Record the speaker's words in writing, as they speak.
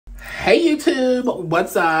Hey YouTube,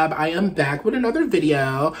 what's up? I am back with another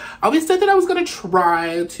video. I always said that I was gonna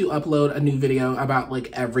try to upload a new video about like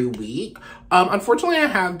every week. Unfortunately I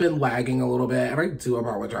have been lagging a little bit and I do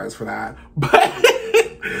apologize for that. But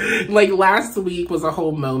like last week was a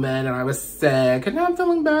whole moment and I was sick and now I'm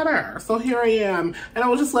feeling better. So here I am. And I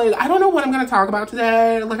was just like, I don't know what I'm gonna talk about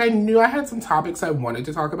today. Like I knew I had some topics I wanted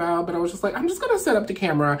to talk about, but I was just like, I'm just gonna set up the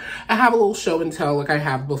camera and have a little show and tell like I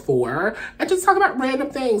have before and just talk about random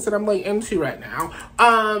things that I'm like into right now.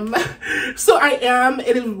 So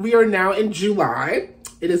we are now in July.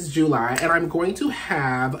 It is July, and I'm going to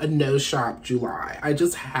have a no shop July. I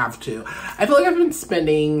just have to. I feel like I've been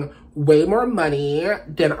spending way more money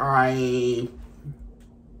than I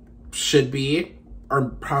should be or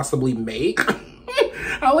possibly make.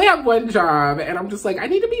 I only have one job and I'm just like, I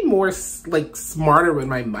need to be more like smarter with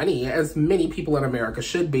my money, as many people in America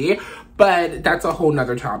should be, but that's a whole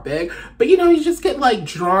nother topic. But you know, you just get like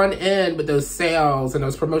drawn in with those sales and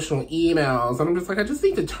those promotional emails. And I'm just like, I just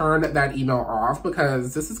need to turn that email off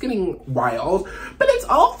because this is getting wild. But it's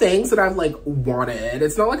all things that I've like wanted.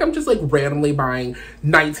 It's not like I'm just like randomly buying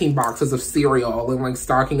 19 boxes of cereal and like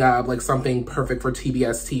stocking up like something perfect for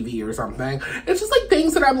TBS TV or something. It's just like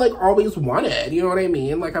things that I've like always wanted. You know what I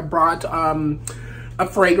mean? Like I brought a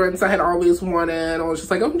fragrance I had always wanted. I was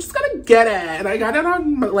just like, I'm just gonna get it. And I got it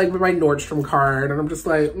on like my Nordstrom card and I'm just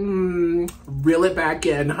like, reel it back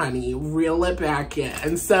in, honey, reel it back in.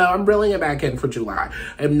 And so I'm reeling it back in for July.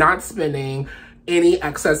 I'm not spending any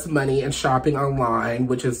excess money and shopping online,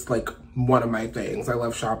 which is like one of my things. I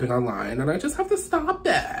love shopping online and I just have to stop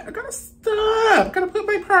that. I gotta stop. I gotta put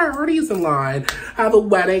my priorities in line. I have a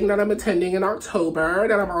wedding that I'm attending in October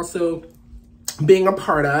that I'm also being a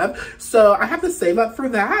part of. So I have to save up for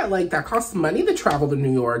that. Like that costs money to travel to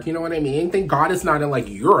New York. You know what I mean? Thank God it's not in like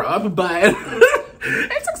Europe, but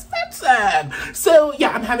it's expensive. So yeah,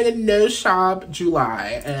 I'm having a no shop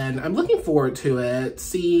July and I'm looking forward to it.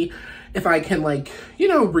 See if I can like, you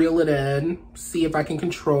know, reel it in, see if I can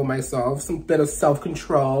control myself, some bit of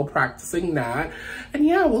self-control, practicing that. And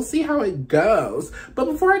yeah, we'll see how it goes. But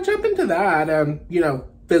before I jump into that, you know,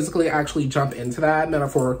 physically actually jump into that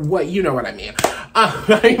metaphor, you know what I mean.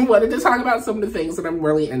 I wanted to talk about some of the things that I'm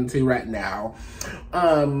really into right now.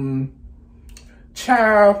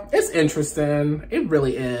 Ciao, it's interesting. It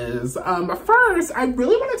really is. First, I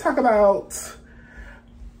really want to talk about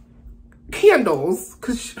candles,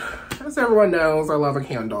 because as everyone knows, I love a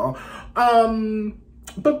candle.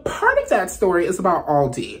 But part of that story is about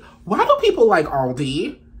Aldi. Why do people like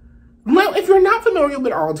Aldi? Well, if you're not familiar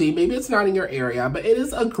with Aldi, maybe it's not in your area, but it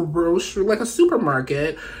is a grocery, like a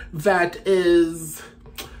supermarket that is,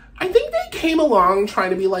 I think they came along trying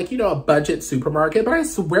to be like, you know, a budget supermarket, but I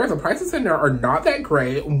swear the prices in there are not that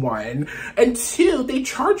great, one. And two, they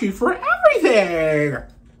charge you for everything.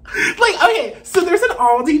 Like, okay, so there's an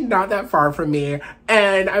Aldi not that far from me,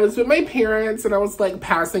 and I was with my parents, and I was, like,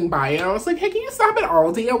 passing by, and I was like, hey, can you stop at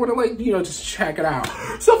Aldi? I want to, like, you know, just check it out.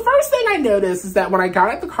 So first thing I noticed is that when I got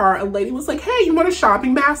out the car, a lady was like, hey, you want a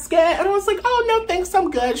shopping basket? And I was like, oh, no, thanks,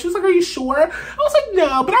 I'm good. She was like, are you sure? I was like,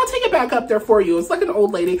 no, but I'll take it back up there for you. It's like an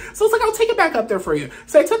old lady. So I was like, I'll take it back up there for you.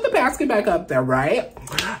 So I took the basket back up there, right?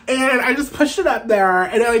 And I just pushed it up there,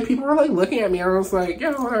 and then, like, people were, like, looking at me, and I was like,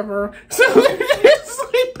 yeah, whatever. So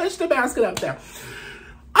I pushed the basket up there.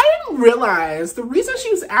 I didn't realize the reason she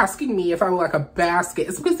was asking me if I would like a basket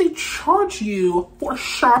is because they charge you for a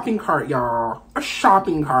shopping cart, y'all. A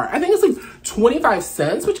shopping cart. I think it's like 25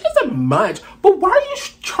 cents, which isn't much, but why are you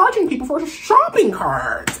charging people for shopping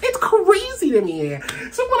carts? It's crazy to me.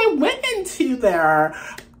 So when I went into there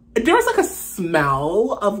was like a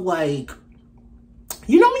smell of like,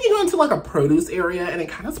 you know when you go into like a produce area and it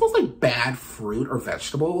kind of smells like bad fruit or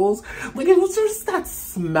vegetables? Like it was just that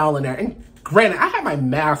smell in there. And granted, I had my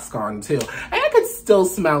mask on too, and I could still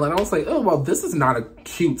smell it. I was like, oh, well, this is not a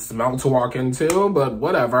cute smell to walk into, but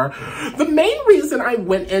whatever. The main reason I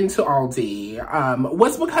went into Aldi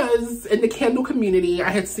was because in the candle community, I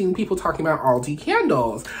had seen people talking about Aldi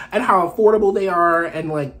candles and how affordable they are and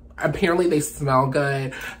like, apparently they smell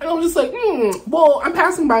good. And I was just like, well, I'm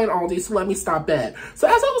passing by an Aldi, so let me stop in. So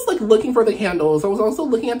as I was like looking for the candles, I was also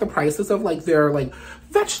looking at the prices of like their like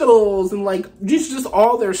vegetables and like just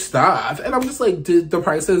all their stuff. And I'm just like, the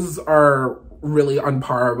prices are really on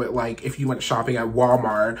par with like if you went shopping at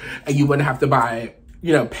Walmart and you wouldn't have to buy,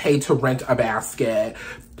 you know, pay to rent a basket,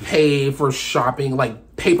 pay for shopping,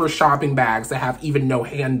 like paper shopping bags that have even no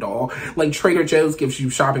handle. Like Trader Joe's gives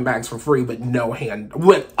you shopping bags for free, but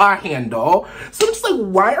with a handle. So it's like,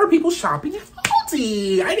 why are people shopping at Aldi?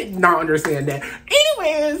 Aldi. I did not understand that.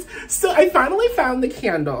 Anyways, so I finally found the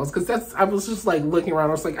candles because I was just like looking around.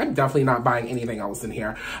 I was like, I'm definitely not buying anything else in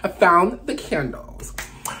here. I found the candles.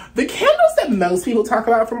 The candles that most people talk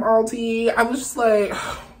about from Aldi, I was just like,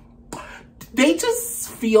 they just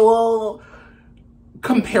feel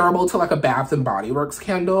comparable to like a Bath and Body Works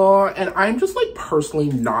candle, and I'm just like personally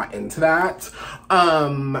not into that.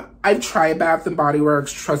 I've tried Bath and Body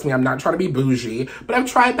Works. Trust me, I'm not trying to be bougie, but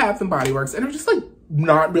I've tried Bath and Body Works and they're just like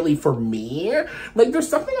not really for me. Like there's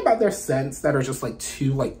something about their scents that are just like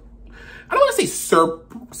too like, I don't want to say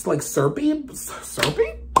syrupy,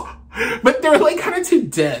 but they're like kind of too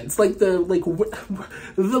dense. Like the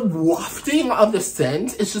wafting of the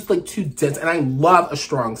scent is just like too dense, and I love a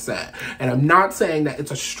strong scent. And I'm not saying that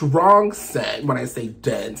it's a strong scent when I say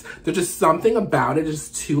dense. There's just something about it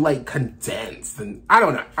is too like condensed, and I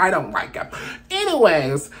don't know. I don't like it.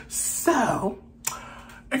 Anyways, so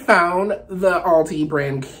I found the Aldi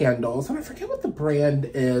brand candles, and I forget what the brand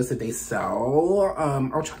is that they sell.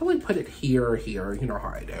 I'll try to like put it here, you know how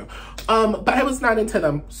I do. But I was not into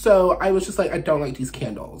them, so I was just like, I don't like these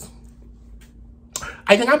candles.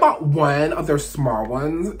 I think I bought one of their small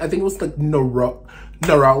ones. I think it was like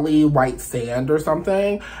Neroli White Sand or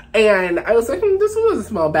something. And I was like, this one doesn't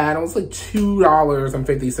smell bad. It was like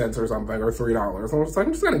 $2.50 or something, or $3. And I was like,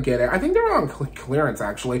 I'm just gonna get it. I think they were on clearance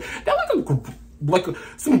actually. That was like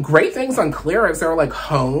some great things on clearance. They were like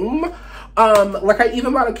home. Like I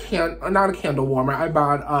even bought not a candle warmer. I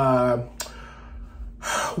bought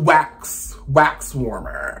wax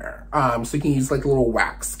warmer. So you can use like little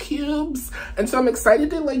wax cubes. And so I'm excited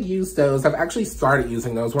to like use those. I've actually started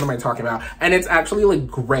using those. What am I talking about? And it's actually like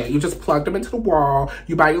great. You just plug them into the wall.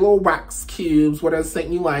 You buy your little wax cubes, whatever scent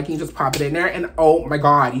you like, and you just pop it in there. And oh my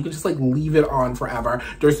God, you can just like leave it on forever.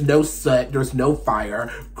 There's no soot, there's no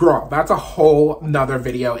fire. Girl, that's a whole nother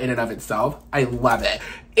video in and of itself. I love it.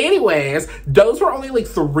 Anyways, those were only like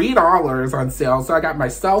 $3 on sale. So I got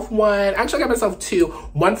myself one. Actually, I got myself two.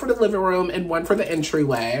 One for the living room and one for the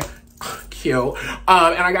entryway. Cute.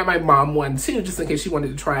 And I got my mom one too, just in case she wanted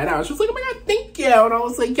to try it out. She was like, oh my God, thank you. And I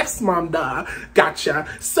was like, yes, mom, duh. Gotcha.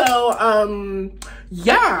 So,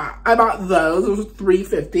 yeah, I bought those. It was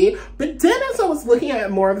 $3.50. But then as I was looking at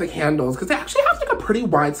more of the candles, because they actually have like a pretty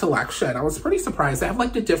wide selection. I was pretty surprised. They have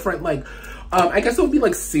like the different like, I guess it would be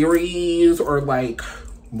like series or like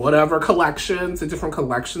whatever collections, the different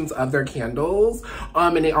collections of their candles.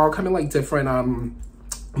 And they all come in like different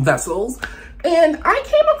vessels. And I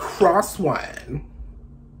came across one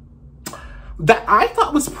that I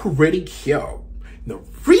thought was pretty cute. The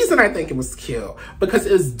reason I think it was cute, because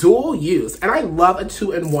it's dual use, and I love a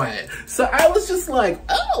 2-in-1. So I was just like,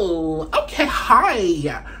 oh, okay,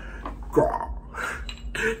 hi, girl.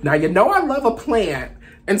 Now you know I love a plant,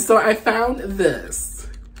 and so I found this.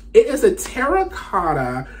 It is a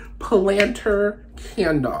terracotta planter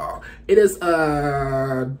candle. It is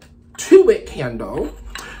a 2-wick candle.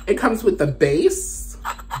 It comes with the base.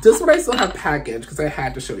 This one I still have packaged because I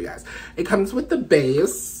had to show you guys. It comes with the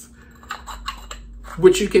base,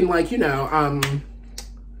 which you can like, you know,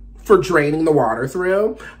 for draining the water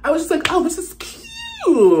through. I was just like, oh, this is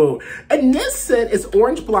cute. And this scent is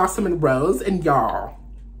Orange Blossom and Rose. And y'all,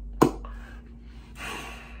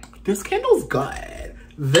 this candle's good.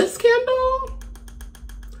 This candle,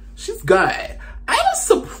 she's good. I was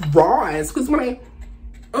surprised because when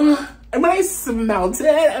I smelled it,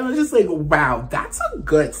 I was just like, wow, that's a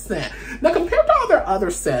good scent. Now, compared to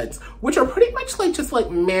other scents, which are pretty much like, just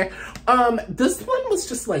like meh, this one was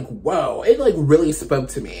just like, whoa, it like really spoke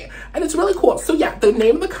to me. And it's really cool. So yeah, the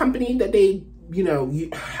name of the company that they, you know,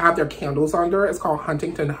 have their candles under is called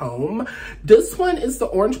Huntington Home. This one is the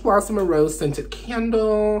Orange Blossom and Rose Scented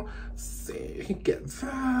Candle. Let's see, get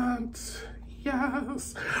that,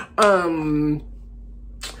 yes.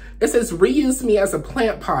 It says, reuse me as a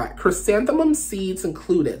plant pot, chrysanthemum seeds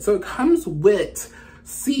included. So it comes with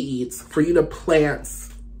seeds for you to plant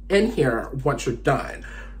in here once you're done.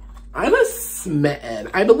 I was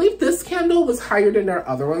smitten. I believe this candle was higher than their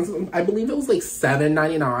other ones. I believe it was like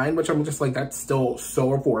 $7.99, which I'm just like, that's still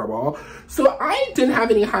so affordable. So I didn't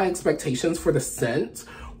have any high expectations for the scent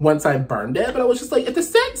once I burned it, but I was just like, if the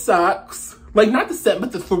scent sucks, like not the scent,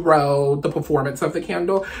 but the throw, the performance of the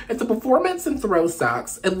candle. If the performance and throw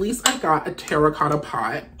sucks, at least I got a terracotta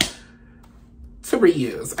pot to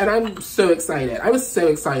reuse. And I'm so excited. I was so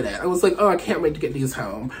excited. I was like, oh, I can't wait to get these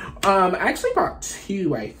home. I actually bought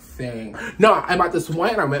two, I think. No, I bought this one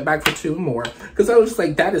and I went back for two more because I was just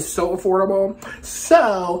like, that is so affordable.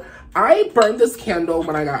 So I burned this candle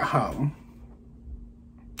when I got home.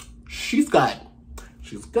 She's good.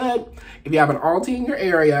 She's good. If you have an Aldi in your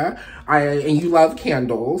area and you love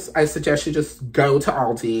candles, I suggest you just go to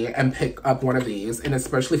Aldi and pick up one of these. And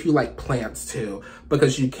especially if you like plants too,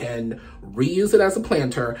 because you can reuse it as a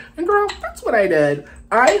planter. And girl, that's what I did.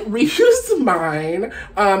 I reused mine.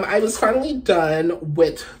 I was finally done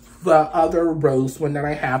with the other rose one that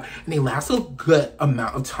I have, and they last a good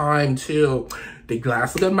amount of time too. They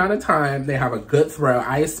last a good amount of time. They have a good throw.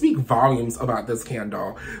 I speak volumes about this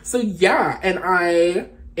candle. So yeah, and I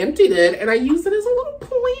emptied it and I used it as a little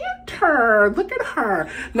planter. Look at her.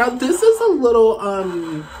 Now this is a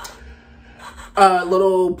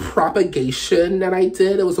little propagation that I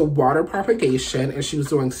did. It was a water propagation and she was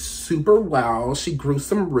doing super well. She grew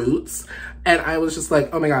some roots and I was just like,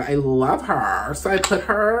 oh my God, I love her. So I put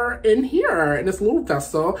her in here in this little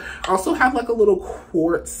vessel. I also have like a little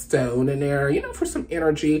quartz stone in there, you know, for some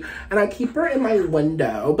energy. And I keep her in my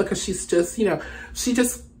window because she's just, you know, she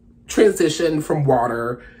just transitioned from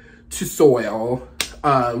water to soil.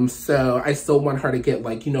 So I still want her to get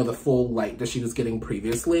like, you know, the full light that she was getting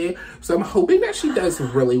previously. So I'm hoping that she does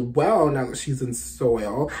really well now that she's in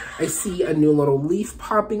soil. I see a new little leaf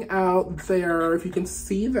popping out there, if you can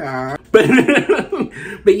see that.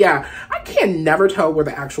 But yeah, I can never tell where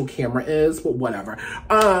the actual camera is, but whatever.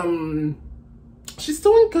 She's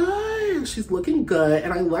doing good. She's looking good.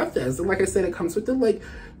 And I love this. And like I said, it comes with the like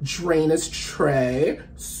drainage tray.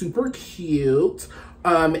 Super cute.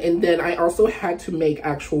 And then I also had to make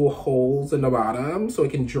actual holes in the bottom so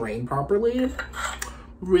it can drain properly.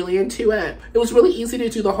 Really into it. It was really easy to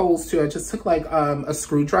do the holes too. I just took like a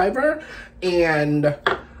screwdriver and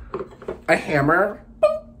a hammer.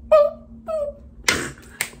 Boop, boop, boop.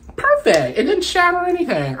 Perfect. It didn't shatter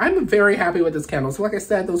anything. I'm very happy with this candle. So like I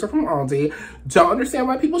said, those are from Aldi. Don't understand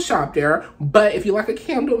why people shop there, but if you like a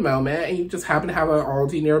candle moment and you just happen to have an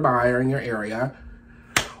Aldi nearby or in your area,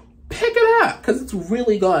 pick it up because it's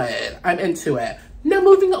really good. I'm into it. Now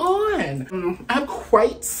moving on. I have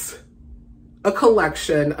quite a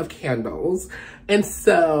collection of candles. And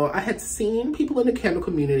so I had seen people in the candle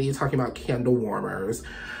community talking about candle warmers.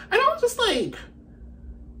 And I was just like,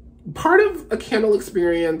 part of a candle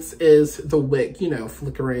experience is the wick, you know,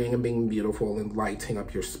 flickering and being beautiful and lighting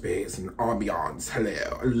up your space and ambiance.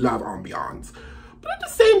 Hello, I love ambiance. But at the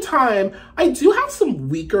same time, I do have some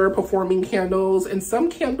weaker performing candles and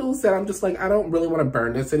some candles that I'm just like, I don't really want to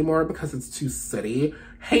burn this anymore because it's too sooty.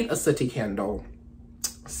 Hate a sooty candle.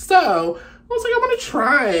 So I was like, I want to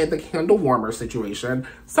try the candle warmer situation.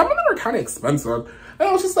 Some of them are kind of expensive. And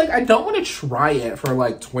I was just like, I don't want to try it for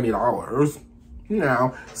like $20, you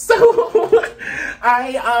know. So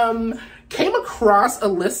I came across a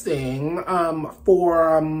listing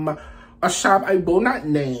for a shop I will not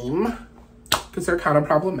name, because they're kind of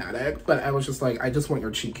problematic, but I was just like, I just want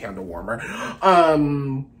your cheap candle warmer.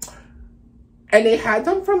 And they had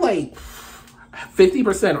them for like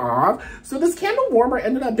 50% off. So this candle warmer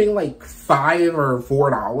ended up being like $5 or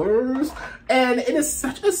 $4. And it is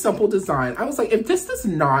such a simple design. I was like, if this does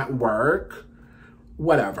not work,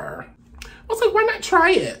 whatever. I was like, why not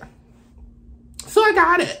try it? So I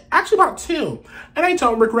got it. Actually bought 2. And I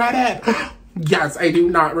don't regret it. Yes, I do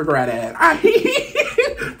not regret it.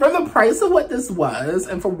 For the price of what this was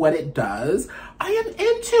and for what it does, I am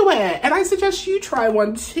into it. And I suggest you try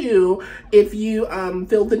one too if you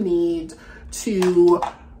feel the need to,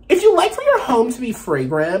 if you like for your home to be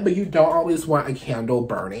fragrant, but you don't always want a candle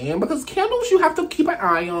burning, because candles you have to keep an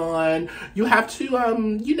eye on. You have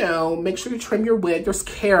to, you know, make sure you trim your wick. There's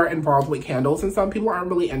care involved with candles, and some people aren't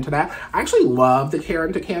really into that. I actually love the care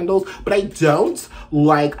into candles, but I don't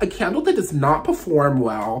like a candle that does not perform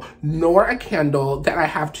well, nor a candle that I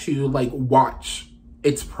have to like watch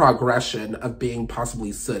its progression of being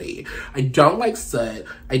possibly sooty. I don't like soot.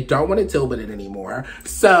 I don't want to deal with it anymore.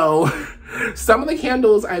 So some of the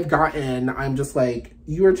candles I've gotten, I'm just like,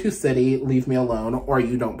 you are too sooty, leave me alone, or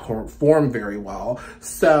you don't perform very well.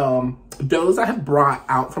 So those I have brought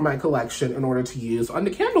out from my collection in order to use on the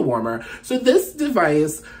candle warmer. So this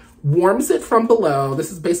device warms it from below.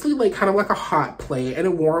 This is basically like kind of like a hot plate, and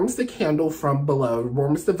it warms the candle from below, it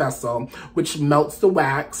warms the vessel, which melts the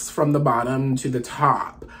wax from the bottom to the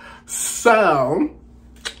top. So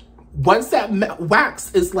once that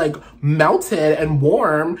wax is like melted and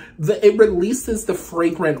warm, it releases the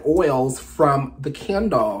fragrant oils from the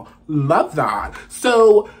candle. Love that.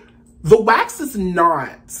 So the wax does not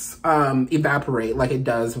evaporate like it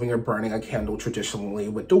does when you're burning a candle traditionally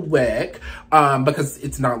with the wick, because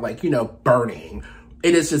it's not like, you know, burning.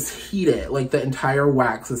 It is just heated, like the entire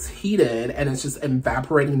wax is heated and it's just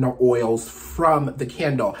evaporating the oils from the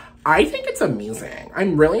candle. I think it's amazing.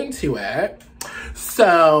 I'm really into it.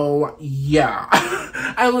 So yeah,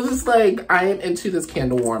 I was just like, I am into this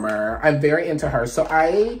candle warmer. I'm very into her. So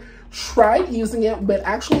I tried using it, but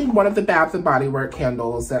actually one of the Bath and Body Works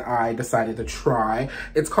candles that I decided to try,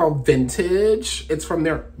 it's called Vintage. It's from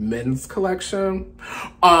their men's collection.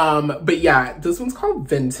 But yeah, this one's called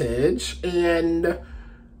Vintage, and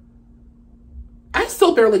I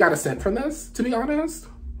still barely got a scent from this, to be honest.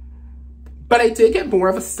 But I did get more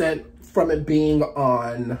of a scent from it being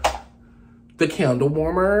on the candle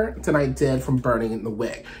warmer than I did from burning in the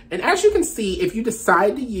wick. And as you can see, if you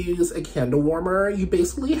decide to use a candle warmer, you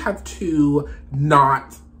basically have to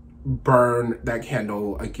not burn that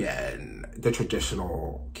candle again the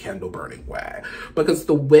traditional candle burning way, because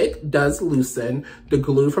the wick does loosen, the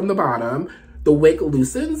glue from the bottom, the wick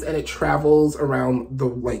loosens and it travels around the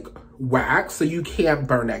like wax, so you can't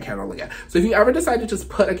burn that candle again. So if you ever decide to just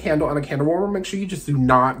put a candle on a candle warmer, make sure you just do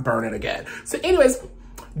not burn it again. So anyways,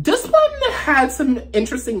 this one had some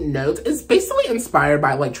interesting notes. It's basically inspired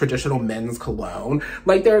by like traditional men's cologne.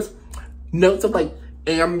 Like there's notes of like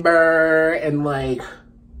amber and like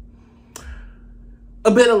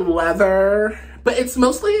a bit of leather, but it's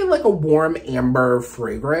mostly like a warm amber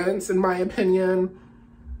fragrance in my opinion.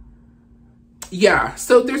 Yeah,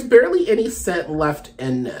 so there's barely any scent left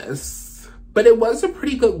in this, but it was a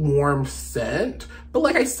pretty good warm scent. But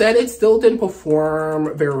like I said, it still didn't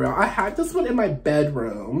perform very well. I had this one in my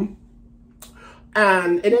bedroom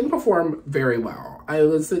and it didn't perform very well. I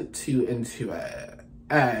wasn't too into it.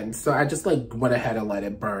 And so I just like went ahead and let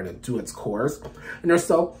it burn and do its course. And there's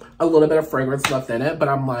still a little bit of fragrance left in it, but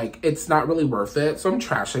I'm like, it's not really worth it. So I'm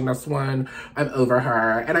trashing this one. I'm over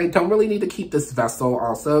her. And I don't really need to keep this vessel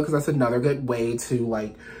also, because that's another good way to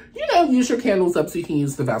like, you know, use your candles up so you can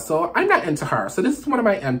use the vessel. I'm not into her. So this is one of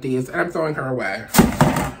my empties and I'm throwing her away.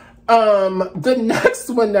 The next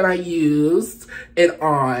one that I used it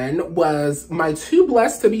on was my Too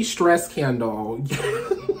Blessed to Be Stressed candle.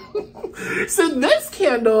 So this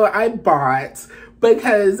candle I bought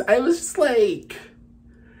because I was just like,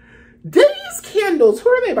 these candles, who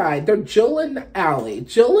are they by? They're Jill and Aldi.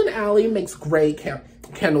 Jill and Aldi makes great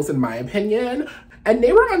candles in my opinion. And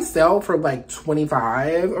they were on sale for like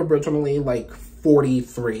 $25, originally like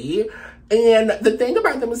 $43. And the thing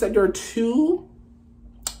about them is that they're 2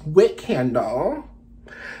 wick candle.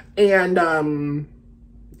 And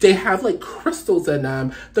they have like crystals in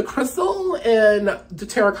them. The crystal in the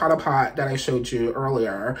terracotta pot that I showed you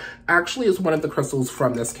earlier actually is one of the crystals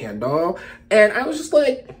from this candle. And I was just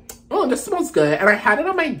like, oh, this smells good. And I had it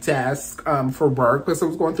on my desk for work because I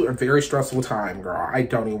was going through a very stressful time, girl. I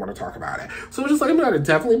don't even want to talk about it. So I was just like, I'm going to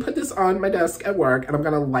definitely put this on my desk at work and I'm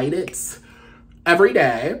going to light it every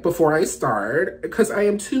day before I start because I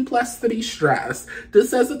am too blessed to be stressed. This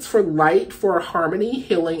says it's for light, for harmony,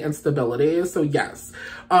 healing, and stability. So yes,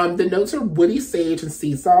 the notes are woody sage and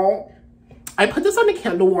sea salt. I put this on a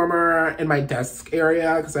candle warmer in my desk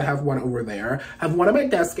area because I have one over there. I have one in my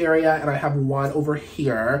desk area and I have one over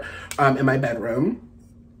here in my bedroom.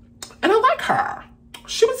 And I like her.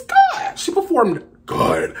 She was good. She performed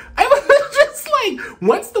good. I was just like,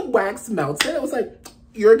 once the wax melted, I was like,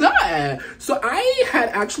 you're good. So I had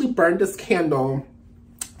actually burned this candle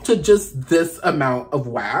to just this amount of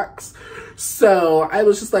wax. So I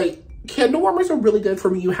was just like, candle warmers are really good for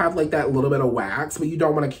me. You have like that little bit of wax, but you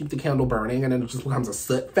don't want to keep the candle burning and then it just becomes a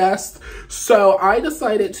soot fest. So I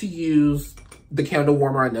decided to use the candle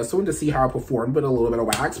warmer on this one to see how it performed with a little bit of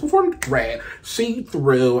wax. Performed great. She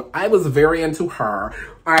threw. I was very into her.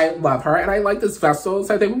 I love her and I like this vessel,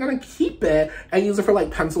 so I think I'm gonna keep it and use it for like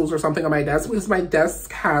pencils or something on my desk because my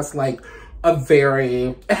desk has like a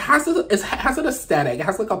very, it has an aesthetic. It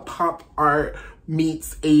has like a pop art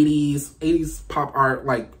meets 80s pop art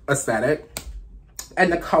like aesthetic. And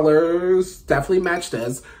the colors definitely match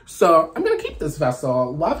this. So I'm gonna keep this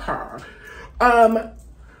vessel. Love her.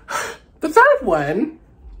 The third one,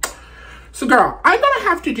 so girl, I'm gonna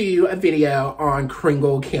have to do a video on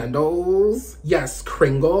Kringle candles. Yes,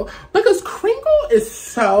 Kringle, because Kringle is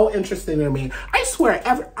so interesting to me. I swear,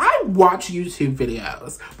 I watch YouTube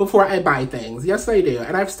videos before I buy things. Yes, I do.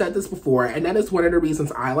 And I've said this before, and that is one of the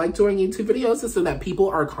reasons I like doing YouTube videos is so that people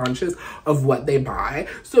are conscious of what they buy.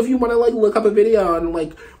 So if you wanna like look up a video on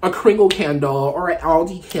like a Kringle candle or an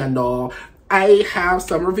Aldi candle, I have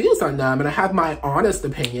some reviews on them and I have my honest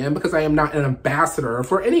opinion because I am not an ambassador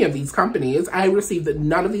for any of these companies. I received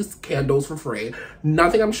none of these candles for free.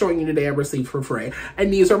 Nothing I'm showing you today I received for free.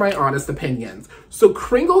 And these are my honest opinions. So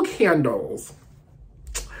Kringle candles.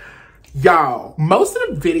 Y'all, most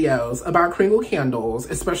of the videos about Kringle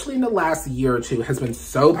candles, especially in the last year or two, has been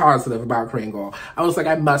so positive about Kringle. I was like,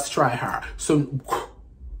 I must try her. So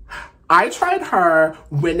I tried her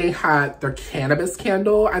when they had their cannabis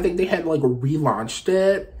candle. I think they had like relaunched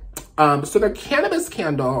it. So their cannabis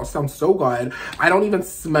candle sounds so good. I don't even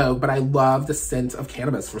smoke, but I love the scent of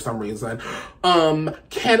cannabis for some reason.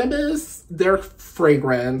 Cannabis, their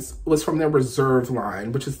fragrance was from their Reserve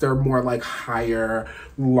line, which is their more like higher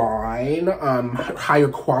line, higher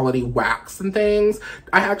quality wax and things.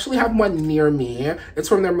 I actually have one near me. It's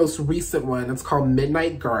from their most recent one. It's called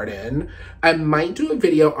Midnight Garden. I might do a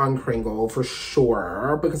video on Kringle for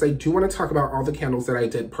sure, because I do want to talk about all the candles that I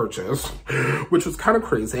did purchase, which was kind of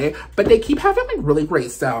crazy. But they keep having like really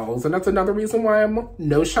great sales, and that's another reason why I'm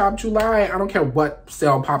no shop July. I don't care what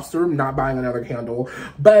sale pops through, I'm not buying another candle.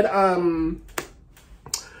 But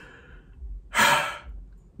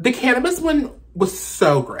the cannabis one was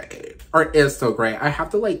so great, or is so great. I have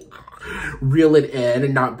to like reel it in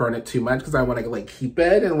and not burn it too much because I want to like keep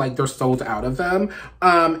it, and like they're sold out of them.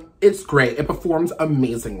 It's great. It performs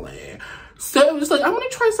amazingly. So it was like, I want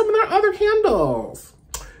to try some of their other candles.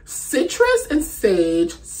 Citrus and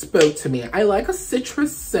sage spoke to me. I like a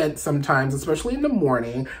citrus scent sometimes, especially in the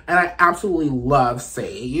morning, and I absolutely love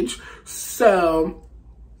sage. So,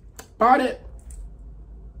 bought it.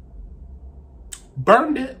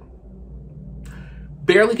 Burned it.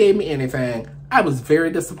 Barely gave me anything. I was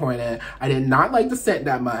very disappointed. I did not like the scent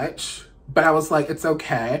that much, but I was like, it's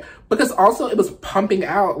okay. Because also it was pumping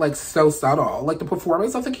out like so subtle. Like the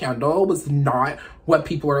performance of the candle was not what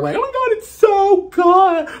people are like, oh my God, it's so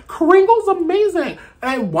good. Kringle's amazing. And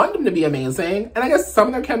I want them to be amazing. And I guess some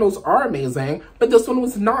of their candles are amazing, but this one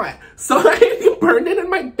was not. So I burned it in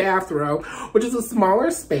my bathroom, which is a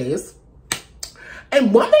smaller space.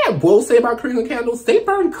 And one thing I will say about Kringle candles, they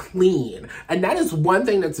burn clean. And that is one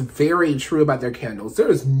thing that's very true about their candles. There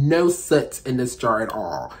is no soot in this jar at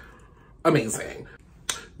all. Amazing.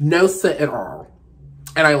 No soot at all.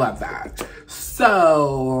 And I love that.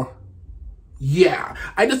 So, yeah.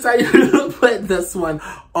 I decided to put this one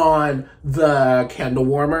on the candle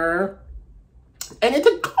warmer. And it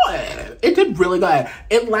did good. It did really good.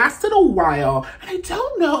 It lasted a while. And I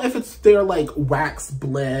don't know if it's their like wax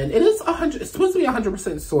blend. It is it's supposed to be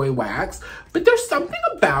 100% soy wax, but there's something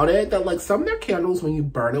about it that like some of their candles, when you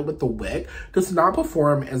burn it with the wick, does not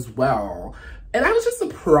perform as well. And I was just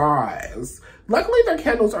surprised. Luckily, their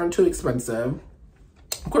candles aren't too expensive.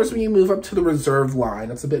 Of course, when you move up to the Reserve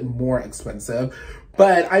line, it's a bit more expensive.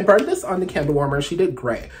 But I burned this on the candle warmer. She did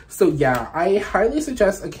great. So yeah, I highly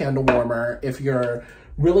suggest a candle warmer if you're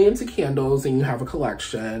really into candles and you have a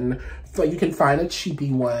collection. So you can find a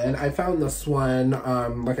cheapy one. I found this one,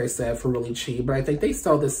 like I said, for really cheap. But I think they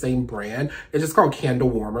sell the same brand. It's just called Candle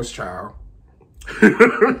Warmers, child.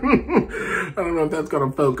 I don't know if that's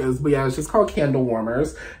gonna focus, but yeah, it's just called Candle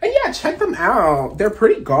Warmers. And yeah, check them out. They're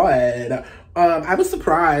pretty good. I was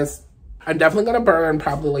surprised. I'm definitely gonna burn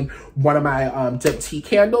probably like one of my Diptyque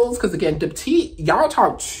candles, because again, Diptyque, y'all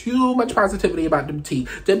talk too much positivity about Diptyque.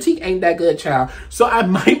 Diptyque ain't that good, child. So I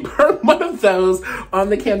might burn one of those on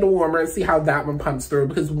the candle warmer and see how that one pumps through,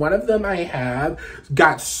 because one of them I have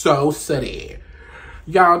got so sooty.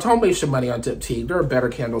 Y'all, don't waste your money on Diptyque. There are better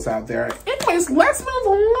candles out there. Anyways, let's move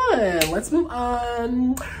on. Let's move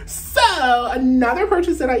on. So, another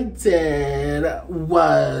purchase that I did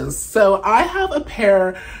was, so I have a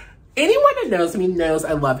pair. Anyone that knows me knows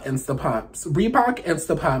I love Instapumps. Reebok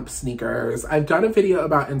Instapump sneakers. I've done a video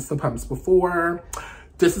about Instapumps before.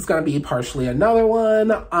 This is going to be partially another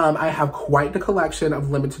one. I have quite the collection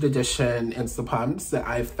of limited edition Instapumps that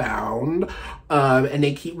I've found. And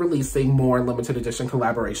they keep releasing more limited edition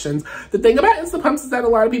collaborations. The thing about Instapumps is that a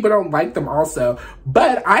lot of people don't like them also.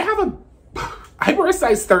 But I wear a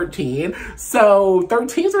size 13, so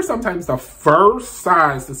 13s are sometimes the first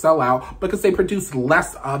size to sell out because they produce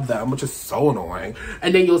less of them, which is so annoying.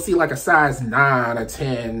 And then you'll see like a size 9, a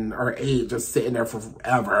 10, or 8 just sitting there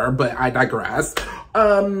forever, but I digress.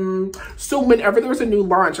 So whenever there's a new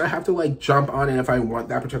launch, I have to like jump on it if I want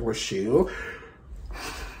that particular shoe.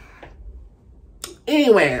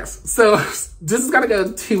 Anyways, so this is gonna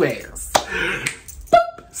go 2 ways.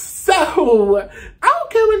 So, I'll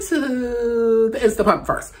go into the Instapump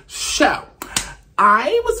first. So,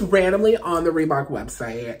 I was randomly on the Reebok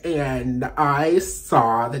website and I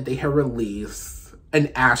saw that they had released an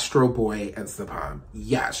Astroboy Instapump.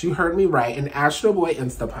 Yes, you heard me right, an Astroboy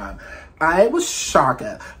Instapump. I was shocked.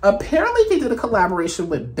 Apparently, they did a collaboration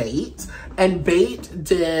with Bait, and Bait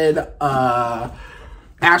did a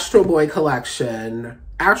Astroboy collection.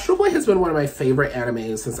 Astroboy has been one of my favorite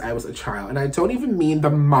animes since I was a child. And I don't even mean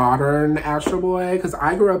the modern Astroboy, because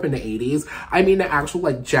I grew up in the 80s. I mean the actual,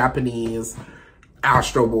 like, Japanese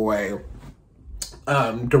Astroboy,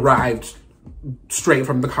 derived straight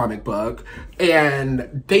from the comic book.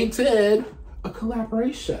 And they did a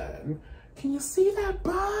collaboration. Can you see that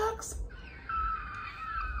box?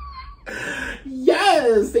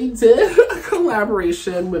 Yes, they did a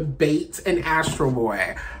collaboration with Vetements and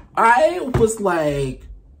Astroboy. I was like,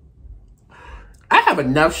 I have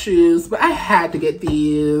enough shoes, but I had to get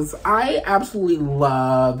these. I absolutely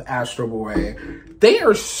love Astroboy. They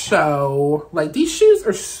are so, like, these shoes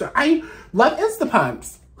are so, I love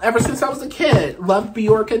instapumps. Ever since I was a kid, loved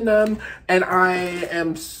Bjork in them, and I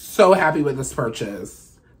am so happy with this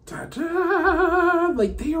purchase. Ta-da!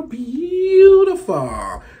 Like, they are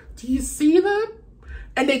beautiful. Do you see them?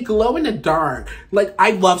 And they glow in the dark. Like,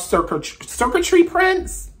 I love circuitry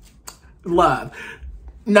prints. Love.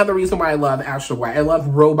 Another reason why I love Astroboy. I love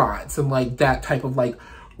robots and like that type of like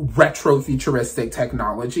retro futuristic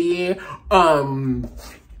technology and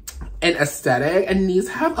aesthetic. And these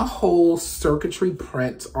have a whole circuitry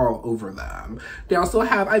print all over them. They also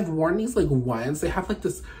have, I've worn these like once. They have like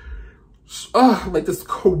this, like this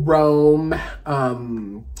chrome, I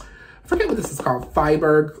forget what this is called,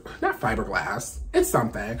 not fiberglass, it's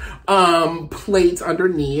something, plates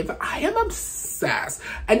underneath. I am obsessed.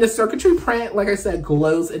 And the circuitry print, like I said,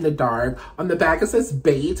 glows in the dark. On the back it says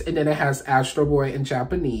Bait, and then it has Astroboy in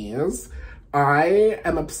Japanese. I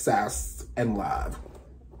am obsessed and love.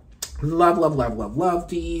 Love, love, love, love, love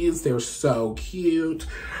these. They're so cute.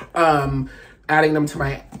 Adding them to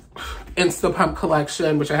my Instapump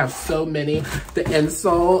collection, which I have so many. The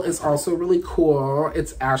insole is also really cool.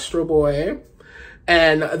 It's Astroboy.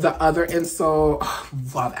 And the other insole,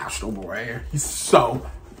 love Astroboy. He's so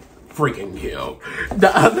freaking cute.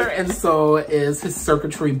 The other insole is his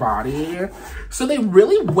circuitry body. So they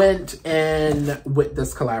really went in with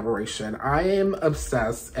this collaboration. I am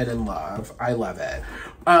obsessed and in love. I love it.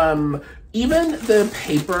 Even the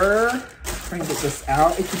paper, if I can get this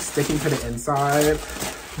out, it keeps sticking to the inside.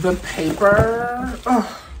 The paper,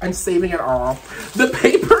 I'm saving it all. The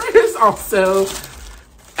paper is also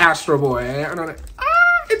Astroboy. I don't know.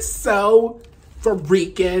 It's so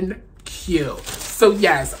freaking cute. So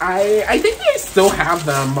yes, I think I still have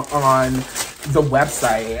them on the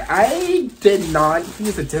website. I did not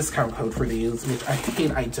use a discount code for these, which I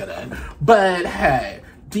hate I didn't. But hey,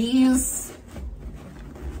 these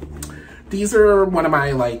are one of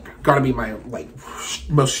my, like, gotta be my, like,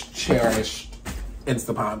 most cherished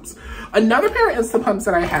Instapumps. Another pair of Instapumps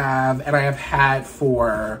that I have, and I have had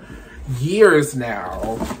for years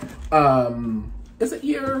now, is it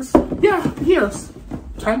years? Yeah, years.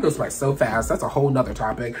 Time goes by so fast. That's a whole nother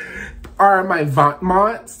topic. Are my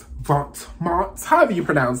Vetements, however you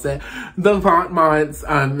pronounce it, the Vetements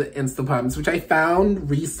Instapumps, which I found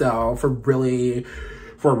resale for a really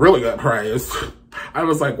good price. I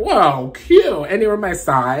was like, wow, cute. And they were my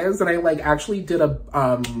size. And I like actually did a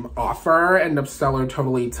offer, and the seller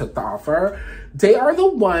totally took the offer. They are the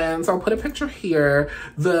ones, I'll put a picture here,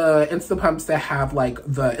 the Instapumps that have like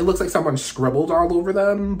it looks like someone scribbled all over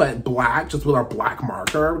them, but black, just with a black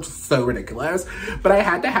marker, which is so ridiculous. But I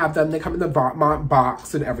had to have them. They come in the Vetements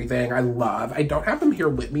box and everything. I love. I don't have them here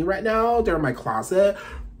with me right now. They're in my closet,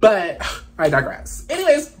 but I digress.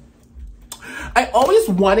 Anyways, I always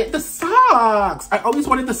wanted the socks. I always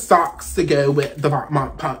wanted the socks to go with the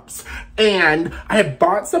Vetements pumps. And I had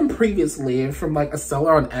bought some previously from like a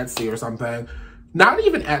seller on Etsy or something. Not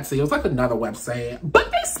even Etsy, it was like another website.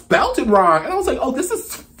 But they spelled it wrong. And I was like, oh, this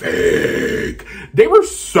is fake. They were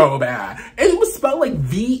so bad. And it was spelled like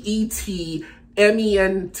Vetements. And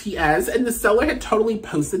the seller had totally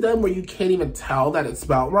posted them where you can't even tell that it's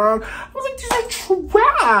spelled wrong. I was like, these are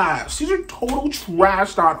trash. These are total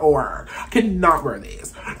trash.org. I cannot wear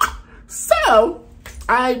these. So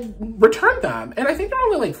I returned them, and I think they're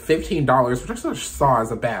only like $15, which I saw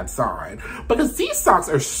as a bad sign, because these socks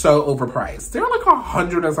are so overpriced. They're like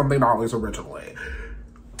 $100 and something originally.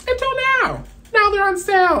 Until now. Now they're on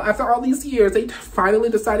sale. After all these years, they finally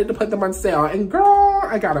decided to put them on sale. And girl,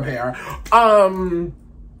 I got a pair.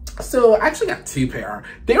 So I actually got two pair.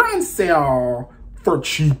 They were on sale for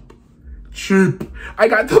cheap. Cheap. I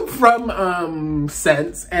got them from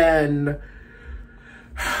Sense, and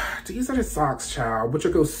these are the socks, child, which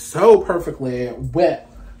will go so perfectly with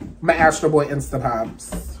my Astroboy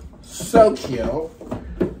Instapumps. So cute. Look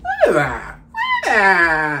at that. Look at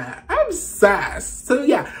that. I'm obsessed. So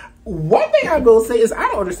yeah. One thing I will say is I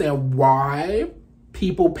don't understand why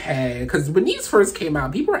people pay, because when these first came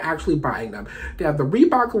out, people were actually buying them. They have the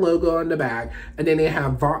Reebok logo on the back, and then they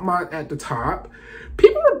have Vetements at the top.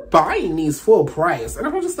 People were buying these full price, and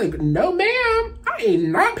I was just like, no ma'am, I ain't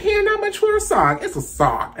not paying that much for a sock. It's a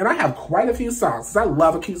sock, and I have quite a few socks, because I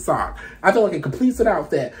love a cute sock. I feel like it completes an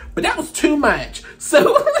outfit, but that was too much.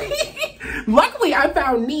 So, Luckily, I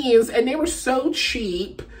found these and they were so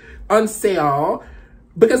cheap on sale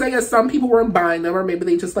because I guess some people weren't buying them, or maybe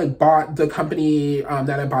they just like bought the company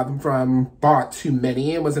that I bought them from, bought too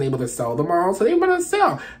many and wasn't able to sell them all. So they went on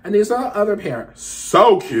sale. And there's the other pair.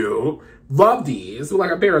 So cute. Love these.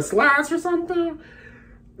 Like a pair of slacks or something.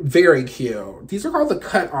 Very cute. These are called the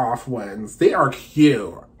cut off ones. They are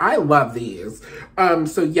cute. I love these.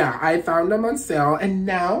 So yeah, I found them on sale and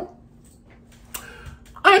now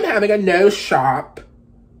I'm having a no shop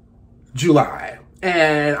July.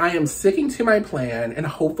 And I am sticking to my plan and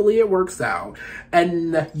hopefully it works out.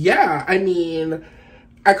 And yeah, I mean,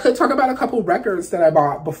 I could talk about a couple records that I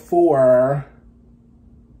bought before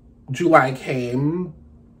July came.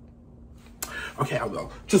 Okay, I'll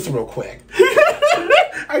go. Just real quick.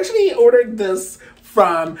 I actually ordered this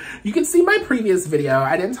from, you can see my previous video.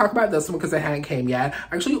 I didn't talk about this one because it hadn't came yet.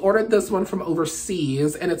 I actually ordered this one from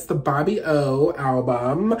overseas and it's the Bobby O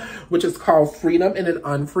album, which is called Freedom in an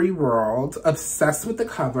Unfree World. Obsessed with the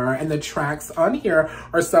cover, and the tracks on here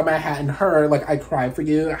are some I hadn't heard, like I Cry For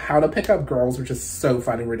You, How to Pick Up Girls, which is so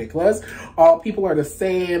fun and ridiculous. All People Are the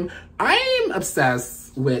Same. I'm obsessed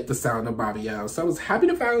with the sound of Bobby O, so I was happy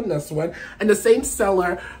to find this one. And the same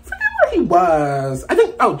seller, forget where he was. I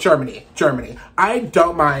think, oh, Germany. I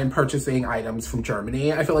don't mind purchasing items from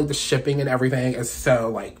Germany. I feel like the shipping and everything is so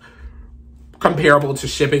like comparable to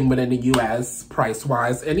shipping within the US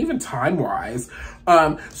price-wise and even time-wise.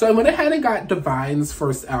 So I went ahead and got Divine's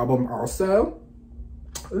first album also.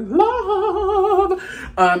 Love.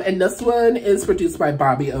 And this one is produced by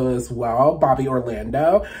Bobby O as well, Bobby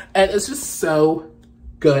Orlando. And it's just so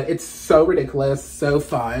good. It's so ridiculous, so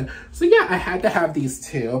fun. So yeah, I had to have these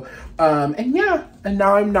two. And yeah, and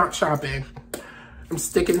now I'm not shopping. I'm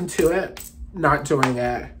sticking to it, not doing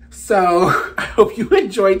it. So I hope you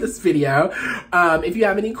enjoyed this video. If you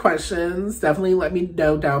have any questions, definitely let me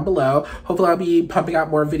know down below. Hopefully I'll be pumping out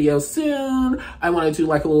more videos soon. I want to do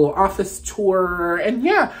like a little office tour, and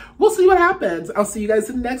yeah, we'll see what happens. I'll see you guys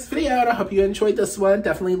in the next video, and I hope you enjoyed this one.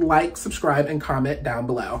 Definitely like, subscribe, and comment down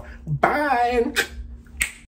below. Bye.